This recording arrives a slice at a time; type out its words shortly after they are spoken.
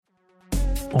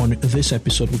On this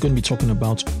episode, we're going to be talking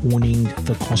about owning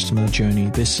the customer journey.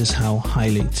 This is how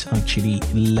Highlight actually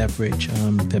leverage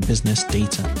their business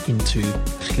data into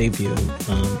Klaviyo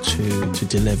to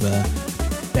deliver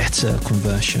better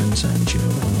conversions and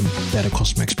better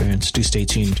customer experience. Do stay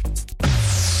tuned.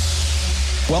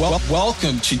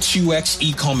 Welcome to 2X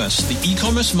E-Commerce, the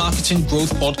e-commerce marketing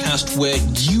growth podcast where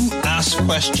you ask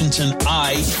questions and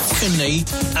I, Kunle,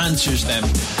 answers them.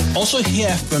 Also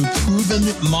hear from proven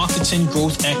marketing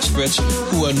growth experts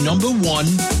who are number one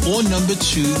or number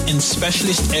two in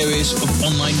specialist areas of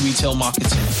online retail marketing.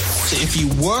 So if you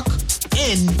work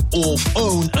in or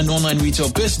own an online retail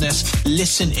business,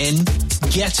 listen in,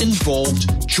 get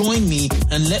involved, join me,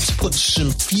 and let's put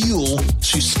some fuel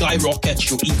to skyrocket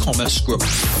your e-commerce growth.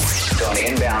 So an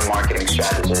inbound marketing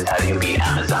strategist, how do you beat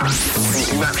Amazon?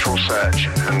 Natural search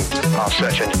and our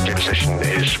search engine position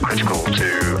is critical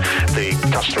to the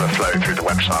customer flow through the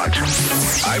website.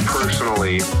 I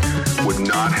personally would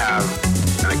not have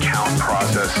an account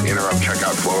process interrupt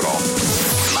checkout flow at all.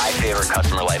 My favorite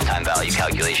customer lifetime value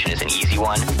calculation is an easy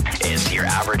one. It's your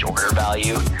average order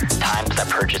value times that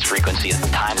purchase frequency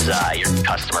times your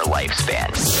customer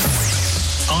lifespan.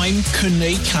 I'm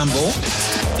Kunle Campbell.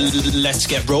 Let's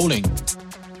get rolling.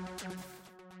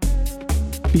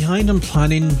 Behind on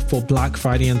planning for Black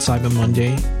Friday and Cyber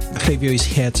Monday, Klaviyo is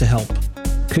here to help.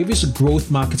 Klaviyo is a growth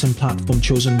marketing platform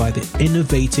chosen by the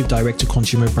innovative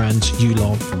direct-to-consumer brands you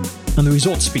love, and the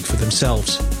results speak for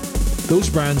themselves. Those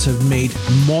brands have made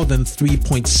more than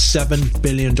 $3.7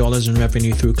 billion in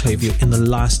revenue through Klaviyo in the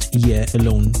last year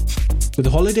alone. With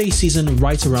the holiday season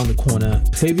right around the corner,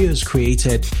 Klaviyo has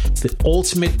created the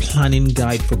ultimate planning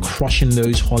guide for crushing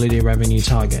those holiday revenue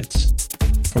targets.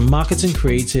 From marketing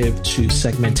creative to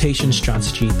segmentation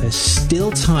strategy, there's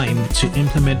still time to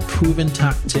implement proven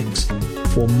tactics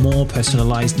for more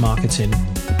personalized marketing.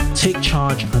 Take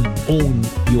charge and own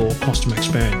your customer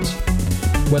experience.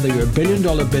 Whether you're a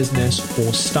billion-dollar business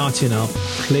or starting out,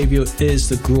 Klaviyo is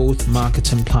the growth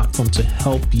marketing platform to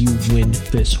help you win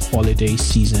this holiday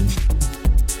season.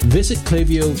 Visit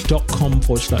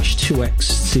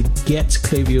klaviyo.com/2x to get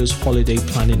Klaviyo's holiday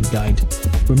planning guide.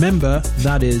 Remember,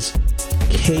 that is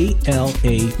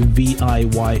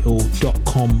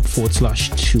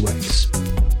klaviyo.com/2x.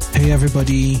 Hey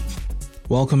everybody,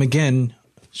 welcome again.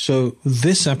 So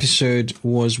this episode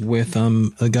was with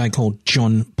a guy called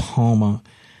John Palmer.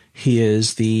 He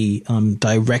is the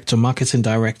marketing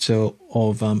director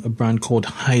of a brand called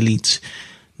Highlight.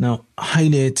 Now,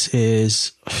 Highlight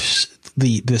is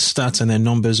the stats and their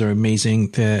numbers are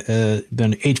amazing. They're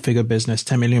an 8-figure business,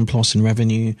 10 million plus in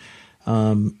revenue,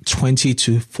 20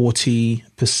 to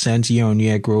 40%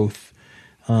 year-on-year growth.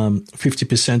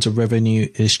 50% of revenue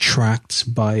is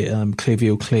tracked by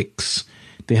Klaviyo clicks.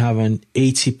 They have an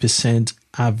 80%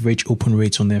 average open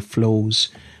rate on their flows,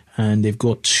 and they've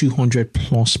got 200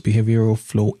 plus behavioral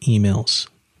flow emails.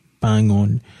 Bang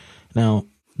on. Now,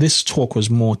 this talk was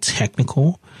more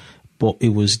technical, but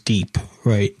it was deep,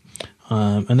 right?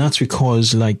 And that's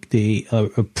because they are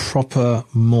a proper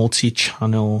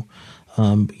multi-channel,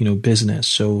 business.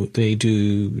 So they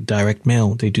do direct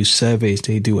mail, they do surveys,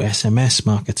 they do SMS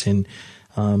marketing.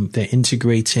 They're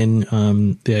integrating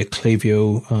their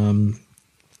Klaviyo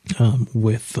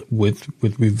with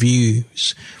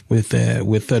reviews, with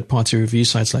third-party review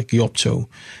sites like Yopto.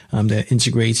 They're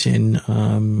integrating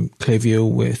Klaviyo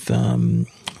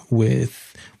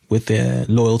with their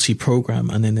loyalty program,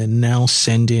 and then they're now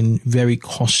sending very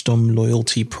custom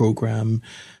loyalty program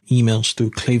emails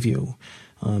through Klaviyo,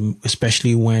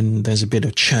 especially when there's a bit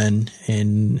of churn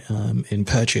in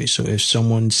purchase. So if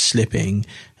someone's slipping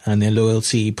and their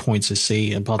loyalty points are,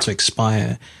 say, about to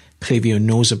expire, Klaviyo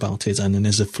knows about it, and then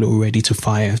there's a flow ready to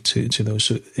fire to those.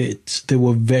 So this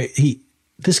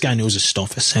guy knows his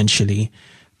stuff, essentially.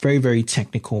 Very, very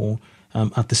technical.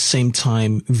 At the same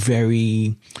time,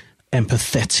 very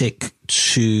empathetic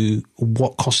to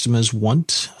what customers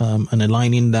want, and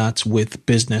aligning that with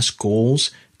business goals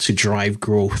to drive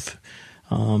growth.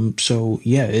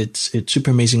 It's super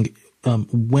amazing.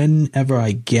 Whenever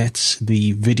I get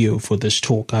the video for this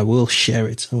talk, I will share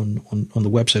it on the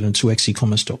website on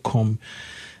 2xecommerce.com.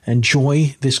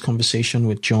 Enjoy this conversation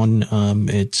with John.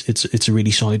 It's a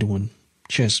really solid one.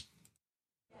 Cheers.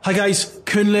 Hi guys,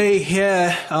 Kunle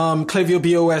here. Klaviyo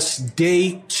BOS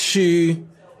Day 2.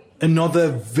 Another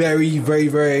very, very,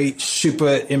 very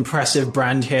super impressive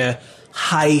brand here.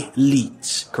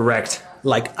 Highlight. Correct.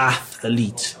 Like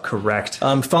athlete. Correct.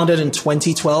 Founded in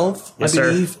 2012, yes, I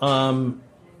believe. Sir.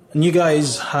 And you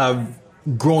guys have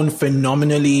grown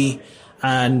phenomenally.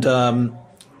 And I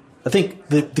think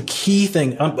the key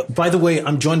thing, by the way,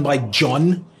 I'm joined by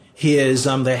John. He is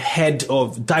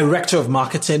the director of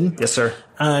marketing. Yes, sir.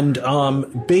 And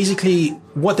basically,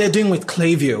 what they're doing with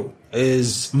Klaviyo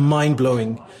is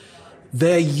mind-blowing.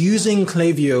 They're using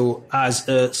Klaviyo as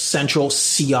a central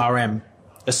CRM,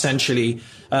 essentially.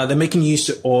 They're making use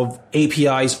of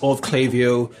APIs of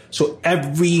Klaviyo. So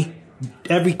every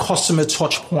customer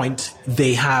touch point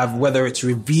they have, whether it's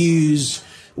reviews,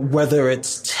 whether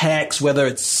it's text, whether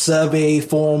it's survey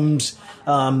forms,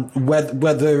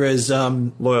 whether it's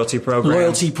loyalty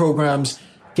programs,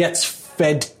 gets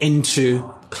fed into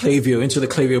Klaviyo, into the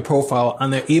Klaviyo profile,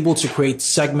 and they're able to create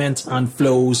segments and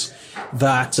flows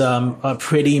that are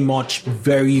pretty much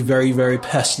very, very, very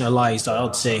personalized, I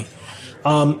would say.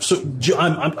 So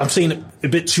I'm saying a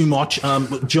bit too much.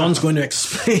 John's going to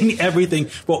explain everything.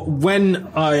 But when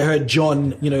I heard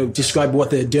John, describe what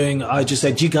they're doing, I just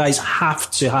said, you guys have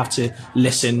to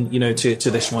listen, to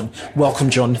this one. Welcome,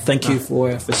 John. Thank you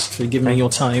for giving me your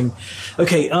time.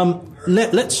 Okay.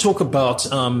 Let's talk about,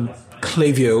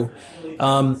 Klaviyo.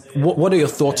 What are your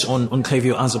thoughts on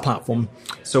Klaviyo as a platform?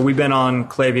 So we've been on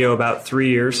Klaviyo about 3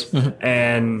 years. Mm-hmm.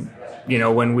 And,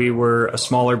 when we were a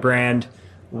smaller brand,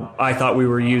 I thought we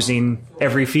were using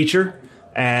every feature.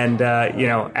 And,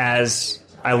 as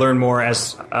I learned more,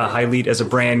 as Highlead as a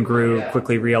brand grew,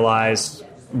 quickly realized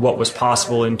what was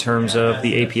possible in terms of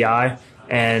the API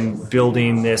and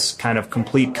building this kind of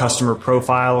complete customer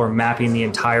profile, or mapping the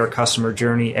entire customer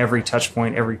journey, every touch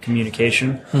point, every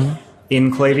communication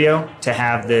in Klaviyo, to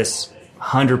have this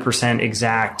 100%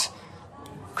 exact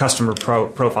customer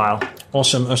profile.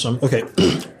 Awesome. Okay.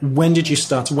 When did you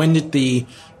start? When did the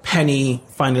penny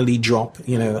finally drop?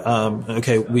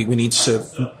 Okay, we need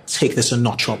to take this a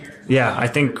notch up. Yeah, I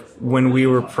think when we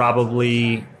were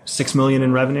probably $6 million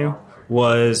in revenue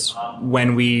was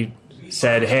when we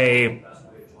said, hey,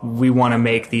 we want to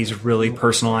make these really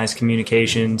personalized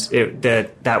communications.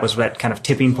 That was that kind of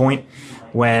tipping point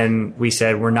when we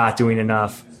said we're not doing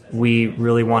enough. We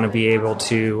really want to be able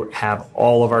to have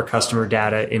all of our customer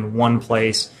data in one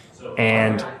place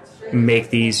and make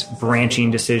these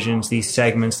branching decisions, these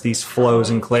segments, these flows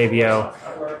in Klaviyo,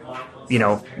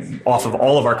 off of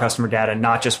all of our customer data,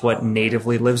 not just what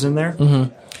natively lives in there.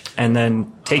 Mm-hmm. And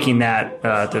then taking that,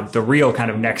 the real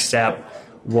kind of next step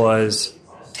was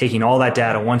taking all that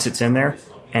data once it's in there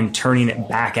and turning it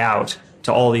back out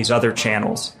to all these other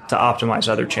channels to optimize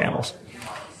other channels.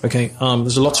 Okay,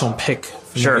 there's a lot to unpick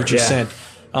from what you just said.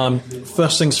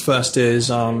 First things first is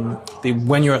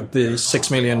when you're at the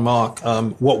 6 million mark,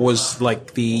 what was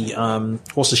what's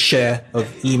the share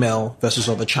of email versus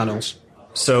other channels?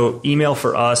 So email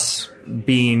for us,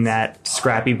 being that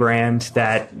scrappy brand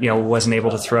that wasn't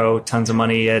able to throw tons of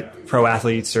money at pro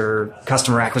athletes or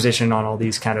customer acquisition on all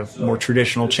these kind of more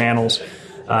traditional channels,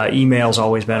 email's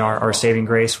always been our saving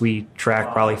grace. We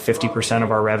track probably 50% of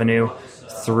our revenue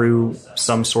through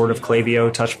some sort of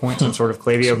Klaviyo touch point, some sort of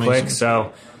Klaviyo click.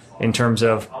 So in terms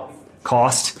of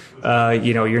cost,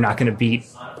 you're not going to beat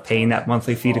paying that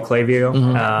monthly fee to Klaviyo.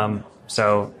 Mm-hmm.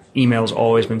 So email's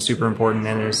always been super important.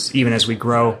 And even as we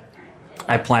grow,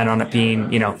 I plan on it being,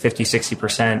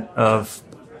 50-60% of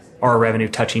our revenue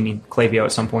touching Klaviyo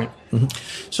at some point.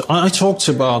 Mm-hmm. So I talked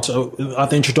about, at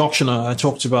the introduction, I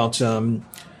talked about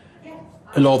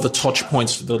a lot of the touch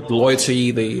points, the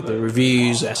loyalty, the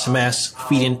reviews, SMS,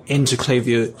 feeding into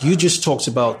Klaviyo. You just talked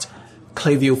about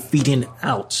Klaviyo feeding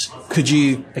out. Could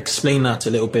you explain that a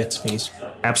little bit, please?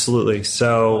 Absolutely.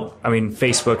 So,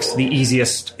 Facebook's the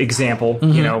easiest example.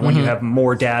 Mm-hmm, when you have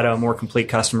more data, more complete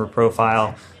customer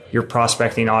profile, your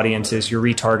prospecting audiences, your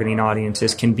retargeting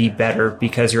audiences can be better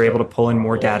because you're able to pull in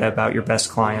more data about your best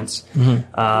clients.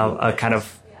 Mm-hmm. A kind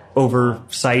of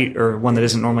oversight, or one that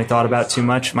isn't normally thought about too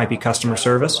much, might be customer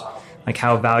service. Like,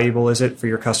 how valuable is it for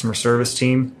your customer service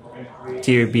team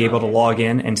to be able to log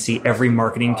in and see every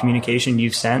marketing communication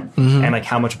you've sent, mm-hmm. and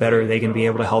how much better they can be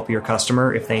able to help your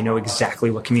customer if they know exactly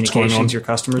what communications your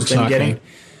customer's been getting.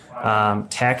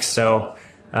 Text, so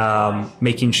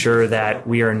making sure that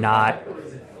we are not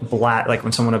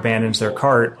when someone abandons their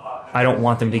cart, I don't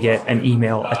want them to get an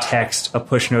email, a text, a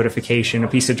push notification, a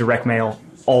piece of direct mail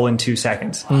all in 2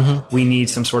 seconds. Mm-hmm. We need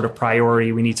some sort of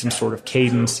priority. We need some sort of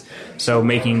cadence. So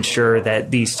making sure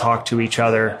that these talk to each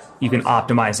other, you can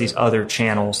optimize these other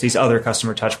channels, these other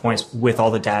customer touch points with all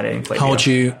the data in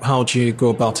Klaviyo. How do you go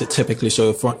about it typically?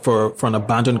 So for an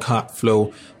abandoned cart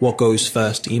flow, what goes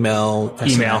first? Email,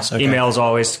 SMS? Email. Okay. Email is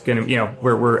always going to,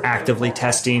 we're actively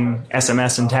testing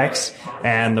SMS and text,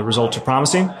 and the results are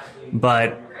promising.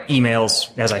 But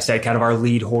email's, as I said, kind of our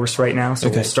lead horse right now. So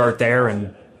we'll start there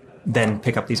and then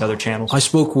pick up these other channels. I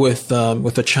spoke with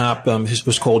a chap, it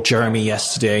was called Jeremy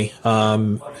yesterday.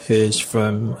 He's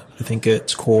from, I think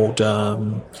it's called,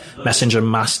 Messenger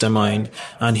Mastermind.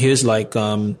 And here's like,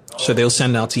 so they'll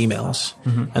send out emails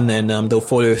and then, they'll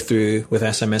follow through with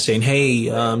SMS saying, hey,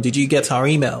 did you get our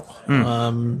email?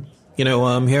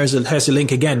 Here's a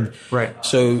link again. Right.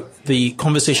 So the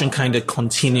conversation kind of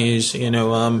continues,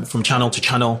 from channel to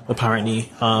channel,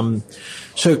 apparently.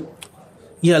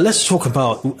 Yeah, let's talk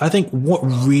about, I think what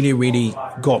really, really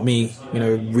got me,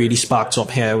 really sparked up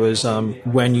here was,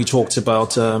 when you talked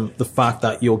about, the fact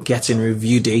that you're getting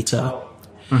review data,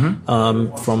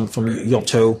 from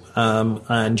Yotto,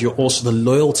 and you're also the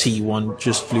loyalty one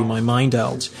just blew my mind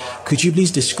out. Could you please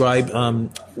describe,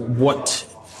 what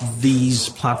these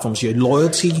platforms, your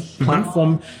loyalty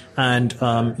platform and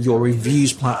your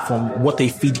reviews platform, what they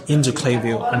feed into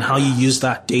Klaviyo and how you use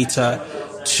that data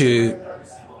to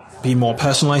be more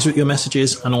personalized with your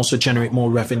messages and also generate more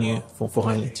revenue for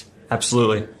Highlight?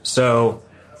 Absolutely. So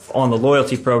on the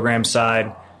loyalty program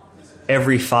side,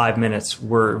 every 5 minutes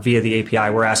we're via the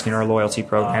API, we're asking our loyalty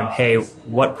program, hey,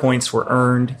 what points were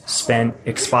earned, spent,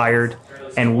 expired?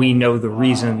 And we know the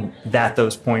reason that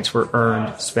those points were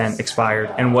earned, spent,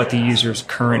 expired, and what the user's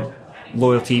current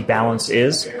loyalty balance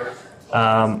is.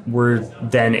 We're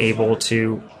then able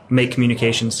to make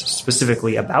communications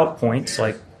specifically about points,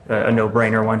 like a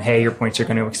no-brainer one. Hey, your points are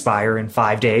going to expire in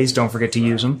 5 days. Don't forget to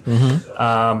use them.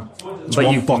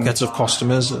 But buckets of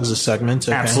customers as a segment.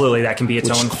 Okay. Absolutely, that can be its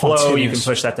own flow. You can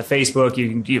push that to Facebook.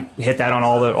 You hit that on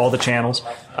all the channels.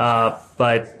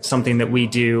 But something that we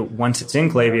do once it's in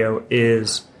Klaviyo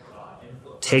is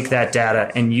take that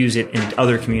data and use it in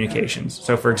other communications.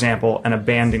 So, for example, an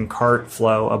abandoned cart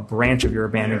flow, a branch of your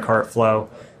abandoned cart flow,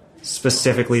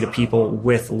 specifically to people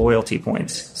with loyalty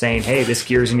points, saying, "Hey, this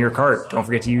gear's in your cart. Don't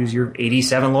forget to use your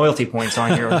 87 loyalty points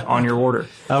on your order."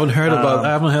 I haven't heard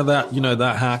that.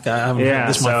 That hack.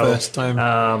 This is my first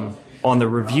time. On the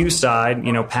review side,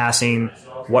 passing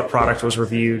what product was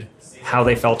reviewed, how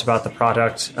they felt about the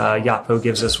product. Yotpo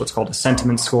gives us what's called a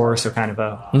sentiment score, so kind of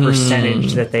a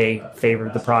percentage that they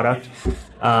favored the product.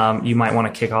 You might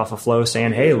want to kick off a flow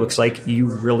saying, "Hey, it looks like you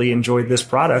really enjoyed this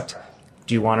product.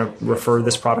 Do you want to refer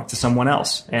this product to someone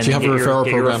else?" And so you have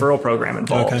get your referral program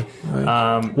involved. Okay.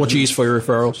 Right. What do you use for your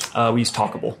referrals? We use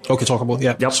Talkable. Okay, Talkable.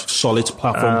 Yeah. Yep. Solid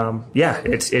platform.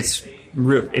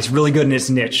 It's really good in its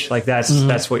niche. Like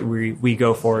that's what we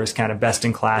go for, is kind of best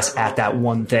in class at that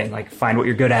one thing. Like find what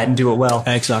you're good at and do it well.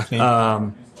 Exactly.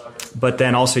 But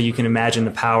then also you can imagine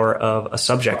the power of a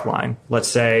subject line. Let's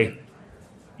say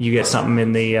you get something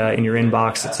in your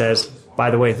inbox that says, "By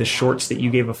the way, the shorts that you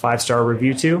gave a 5-star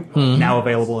review to now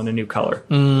available in a new color."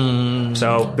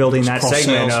 So building that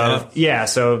segment of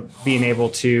so being able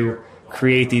to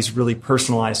create these really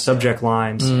personalized subject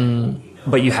lines,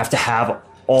 but you have to have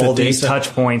all these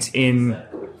touch points in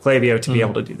Klaviyo to be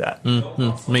able to do that.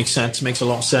 Makes sense. Makes a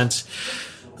lot of sense.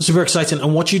 Super exciting.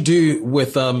 And what you do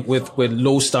with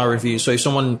low star reviews? So if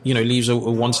someone leaves a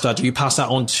 1-star, do you pass that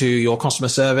on to your customer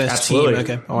service Absolutely.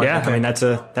 team? Okay. All right. Yeah. Okay. I mean that's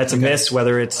a miss,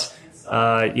 whether it's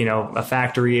a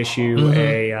factory issue,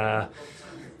 delivery.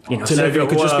 It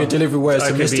could just be a delivery where it's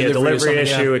it a could be a delivery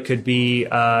issue. Yeah. It could be,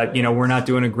 we're not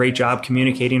doing a great job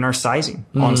communicating our sizing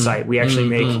on site. We actually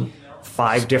make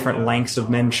 5 different lengths of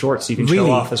men's shorts. So you can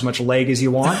show off as much leg as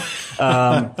you want.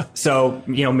 So,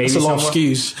 maybe it's a lot of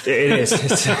SKUs. It is.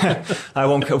 I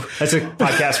won't go. That's a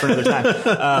podcast for another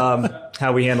time.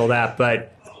 How we handle that.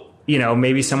 But,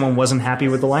 maybe someone wasn't happy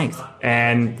with the length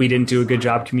and we didn't do a good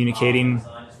job communicating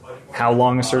how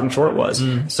long a certain short was.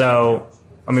 So,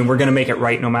 we're going to make it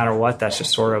right no matter what. That's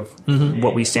just sort of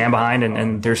what we stand behind.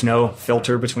 And there's no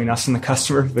filter between us and the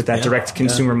customer with that direct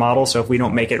consumer model. So if we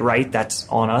don't make it right, that's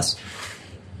on us.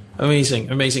 Amazing.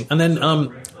 And then,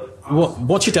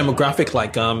 what's your demographic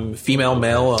like? Female,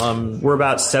 male? We're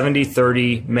about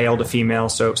 70-30 male to female.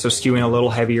 So skewing a little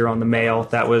heavier on the male.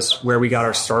 That was where we got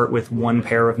our start with one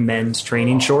pair of men's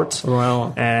training shorts.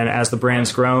 Wow. And as the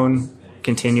brand's grown,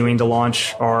 continuing to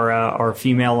launch our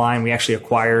female line. We actually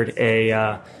acquired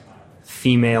a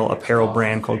female apparel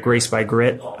brand called Grace by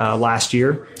Grit last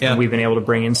year. Yeah. And we've been able to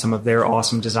bring in some of their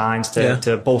awesome designs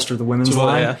to bolster the women's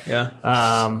line.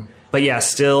 But yeah,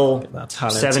 still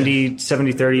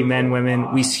 70-30 men,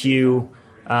 women. We skew,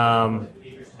 I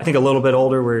think, a little bit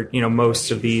older where,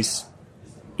 most of these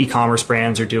e-commerce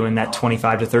brands are doing that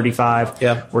 25 to 35.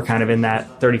 Yeah. We're kind of in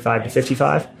that 35 to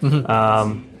 55.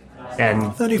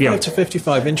 And 35 to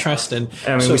 55, interesting.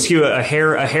 We skew a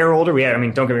hair older.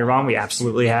 Don't get me wrong, we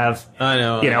absolutely have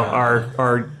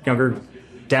our younger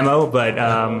demo, but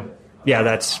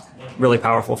that's really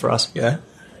powerful for us. Yeah.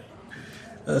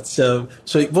 That's so.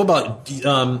 What about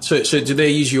so do they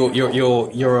use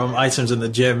your items in the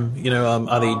gym? You know,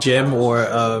 are they gym or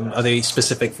are they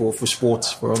specific for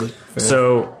sports?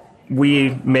 So we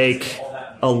make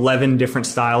 11 different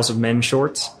styles of men's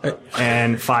shorts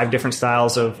and 5 different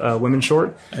styles of women's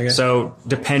short. Okay. So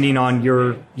depending on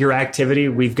your activity,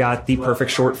 we've got the perfect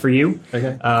short for you.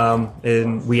 Okay.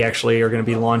 And we actually are going to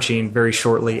be launching very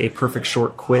shortly a perfect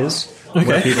short quiz. Okay.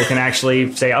 Where people can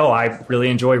actually say, oh, I really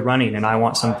enjoy running and I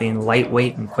want something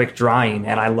lightweight and quick drying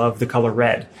and I love the color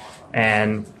red.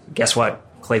 And guess what?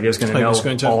 Klaviyo's going to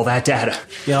know all that data.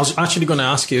 Yeah, I was actually going to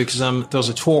ask you because there was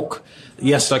a talk.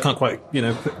 Yes, I can't quite,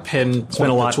 pin. It's been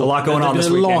a lot going on this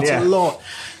weekend. A lot.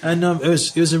 And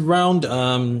it was around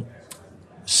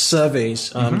surveys,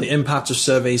 the impact of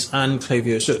surveys and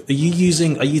Klaviyo. So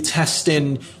are you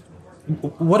testing?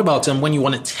 What about when you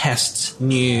want to test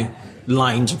new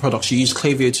lines of products? You use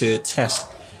Klaviyo to test?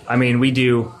 I mean, we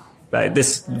do.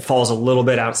 This falls a little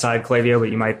bit outside Klaviyo, but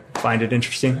you might find it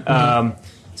interesting. Mm-hmm.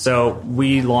 So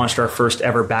we launched our first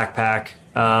ever backpack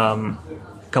a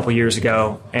couple years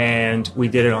ago, and we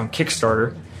did it on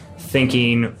Kickstarter,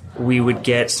 thinking we would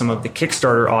get some of the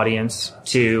Kickstarter audience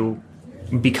to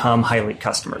become Highlight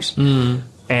customers. Mm.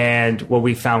 And what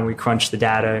we found, we crunched the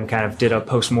data and kind of did a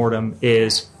postmortem,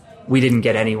 is we didn't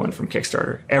get anyone from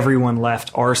Kickstarter. Everyone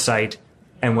left our site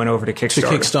and went over to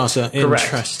Kickstarter. Correct.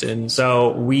 Interesting.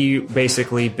 So we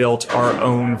basically built our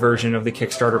own version of the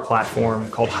Kickstarter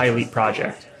platform called Highlight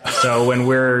Project. So when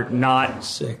we're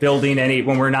not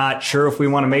when we're not sure if we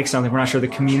want to make something, we're not sure the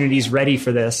community's ready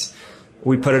for this,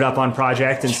 we put it up on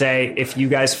Project and say, if you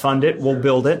guys fund it, we'll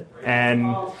build it.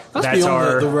 And that's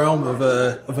beyond the realm of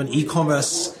an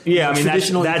e-commerce. Yeah, I mean,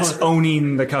 that's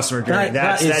owning the customer journey.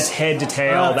 That's head to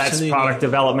tail. That's product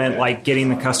development, like getting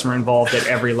the customer involved at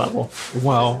every level.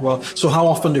 Wow. Well, so how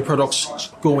often do products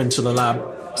go into the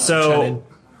lab? So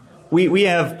we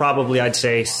have probably, I'd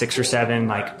say, 6 or 7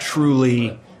 like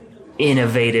truly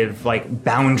innovative, like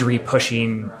boundary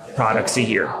pushing products a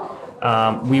year.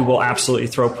 We will absolutely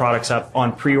throw products up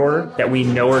on pre-order that we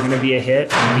know are going to be a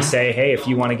hit. And we say, hey, if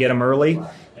you want to get them early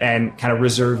and kind of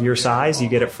reserve your size, you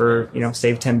get it for,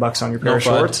 save $10 on your pair of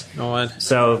shorts.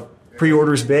 So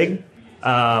pre-order's big.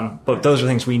 But those are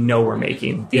things we know we're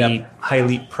making. The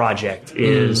Highlight Project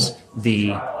is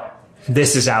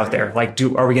this is out there. Like,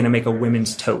 are we going to make a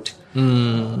women's tote?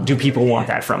 Do people want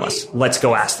that from us? Let's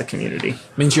go ask the community.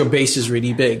 Means your base is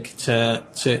really big to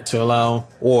allow,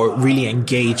 or really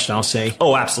engaged, I'll say.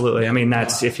 Oh, absolutely. I mean,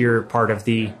 that's if you're part of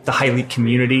the Highlight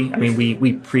community. I mean,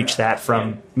 we preach that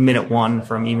from minute one,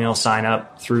 from email sign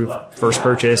up through first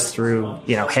purchase, through,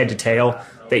 head to tail,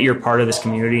 that you're part of this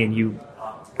community and you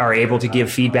are able to give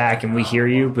feedback and we hear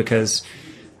you, because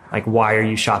like, why are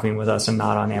you shopping with us and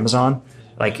not on Amazon?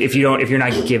 Like, if you're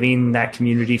not giving that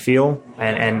community feel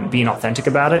and being authentic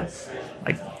about it,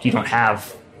 like, you don't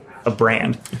have a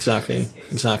brand. Exactly.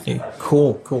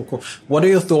 Cool. What are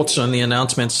your thoughts on the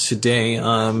announcements today?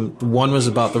 One was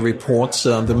about the reports,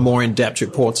 the more in-depth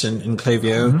reports in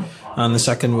Klaviyo, and the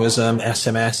second was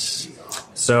SMS.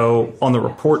 So on the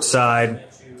report side,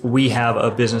 we have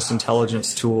a business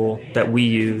intelligence tool that we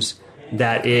use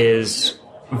that is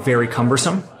very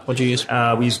cumbersome. What do you use?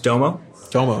 We use Domo.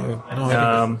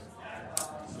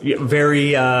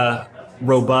 Very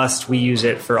robust. We use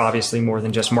it for obviously more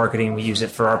than just marketing. We use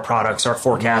it for our products, our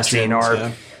forecasting,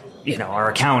 our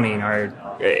accounting,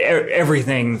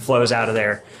 everything flows out of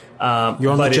there.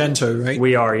 You're on Magento, right?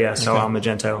 We are, yes. So on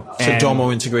Magento. So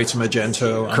Domo integrates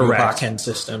Magento and back-end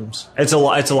systems. It's a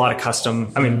lot of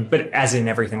custom. I mean, but as in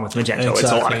everything with Magento, it's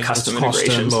a lot of custom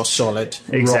integrations. More solid.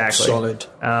 Exactly. Rock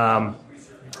solid.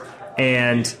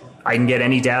 And I can get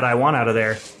any data I want out of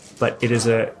there, but it is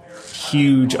a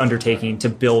huge undertaking to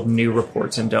build new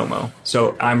reports in Domo.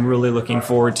 So I'm really looking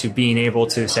forward to being able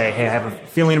to say, hey, I have a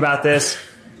feeling about this.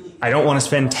 I don't want to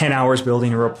spend 10 hours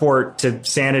building a report to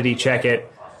sanity check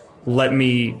it. Let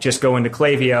me just go into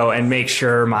Klaviyo and make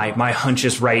sure my hunch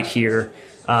is right here.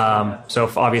 So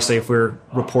if we're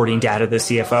reporting data to the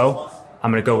CFO,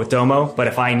 I'm going to go with Domo. But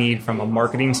if I need, from a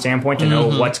marketing standpoint, to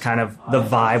know what's kind of the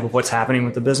vibe of what's happening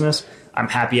with the business, I'm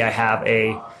happy I have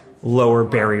a lower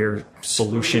barrier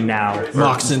solution now.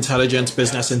 Market intelligence,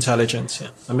 business intelligence. Yeah.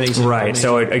 Amazing. Right. Amazing.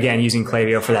 So again, using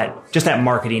Klaviyo for that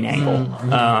marketing angle.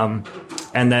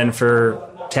 And then for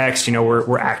text,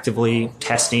 we're actively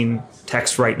testing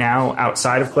text right now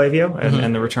outside of Klaviyo,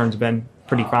 and the returns have been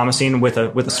pretty promising with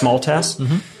a small test.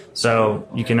 So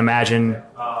you can imagine,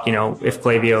 if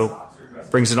Klaviyo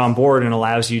brings it on board and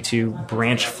allows you to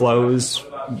branch flows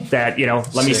that,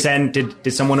 let me send,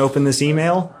 did someone open this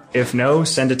email? If no,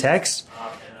 send a text.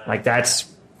 Like, that's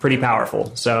pretty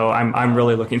powerful. So I'm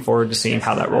really looking forward to seeing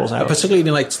how that rolls out.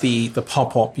 Particularly like the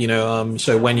pop-up,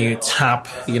 so when you tap,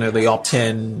 the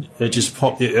opt-in,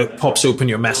 it pops open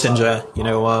your Messenger,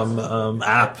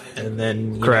 app, and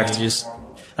then Correct.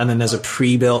 And then there's a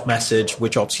pre-built message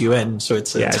which opts you in. So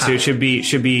it's a so it should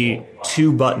be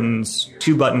two button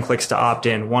clicks to opt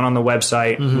in, one on the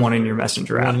website, one in your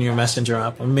Messenger app. One in your Messenger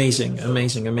app. Amazing.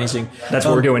 That's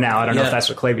what we're doing now. I don't know if that's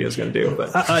what Klaviyo is going to do,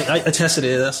 but I tested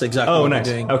it. That's exactly what nice.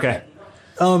 we're doing. Okay.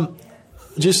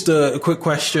 Just a quick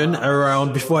question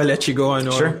around before I let you go. I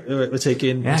know Sure. we're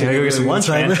taking gotta go get some lunch,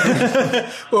 time.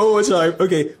 man. One more time.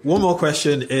 Okay, one more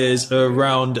question is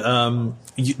around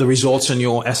the results on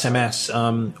your SMS.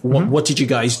 What did you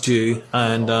guys do,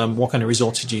 and what kind of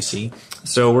results did you see?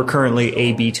 So we're currently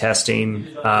A/B testing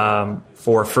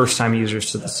for first-time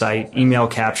users to the site, email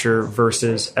capture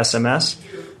versus SMS,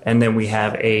 and then we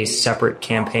have a separate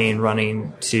campaign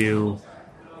running to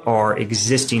our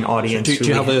existing audience. Do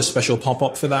you have a special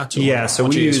pop-up for that? Yeah, so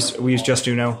we use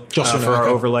Justuno for our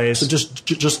overlays. So just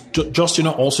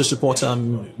Justuno also supports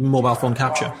mobile phone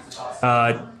capture.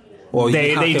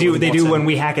 They do when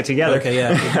we hack it together. Okay,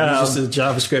 yeah, it's just a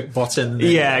JavaScript button.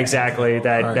 Yeah, exactly.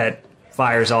 That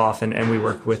fires off, and we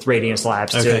work with Radiance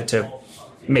Labs to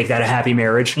make that a happy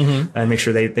marriage and make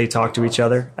sure they talk to each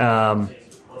other.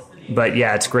 But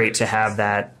yeah, it's great to have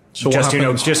that. So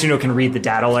Justuno can read the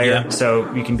data layer, so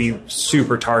you can be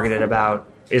super targeted about,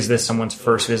 is this someone's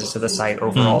first visit to the site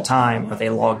overall time? Are they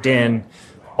logged in?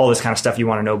 All this kind of stuff you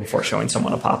want to know before showing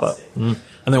someone a pop-up. And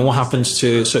then what happens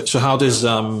to, so how does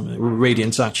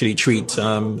Radiance actually treat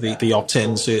the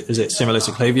opt-ins? Is it similar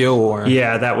to Klaviyo or?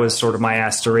 Yeah, that was sort of my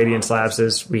ask to Radiance Labs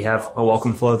is we have a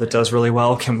welcome flow that does really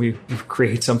well. Can we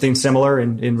create something similar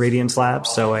in Radiance Labs?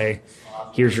 So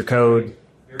here's your code.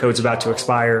 Code's about to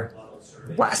expire.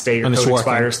 Last day your code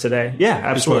expires today. Yeah,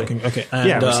 absolutely. It's working. Okay.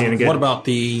 And we're seeing it good. What about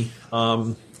the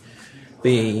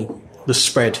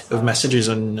spread of messages,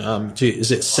 and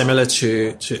is it similar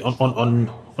to on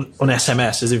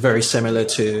SMS? Is it very similar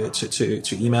to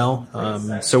email?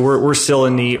 So we're still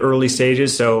in the early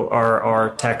stages. So our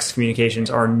text communications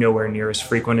are nowhere near as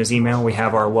frequent as email. We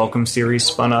have our welcome series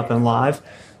spun up and live,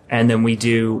 and then we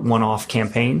do one-off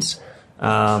campaigns.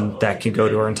 That can go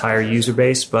to our entire user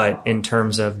base, but in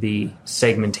terms of the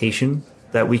segmentation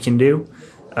that we can do,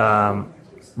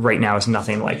 right now is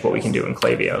nothing like what we can do in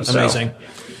Klaviyo. Amazing.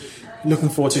 Looking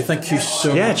forward to it. Thank you so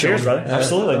much. Yeah, cheers, brother.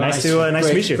 Absolutely. Nice to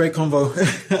meet you. Great convo.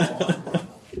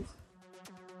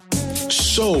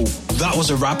 So that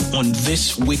was a wrap on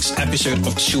this week's episode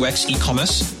of 2X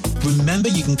E-Commerce. Remember,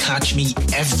 you can catch me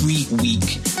every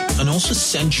week and also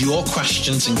send your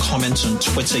questions and comments on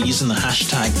Twitter using the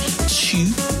hashtag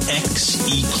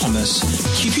 2XEcommerce.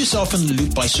 Keep yourself in the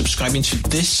loop by subscribing to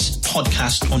this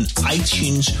podcast on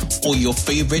iTunes or your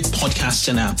favorite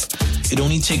podcasting app. It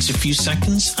only takes a few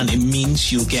seconds and it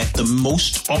means you'll get the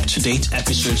most up-to-date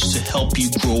episodes to help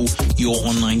you grow your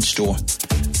online store.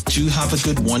 Do have a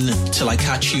good one till I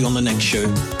catch you on the next show.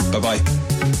 Bye-bye.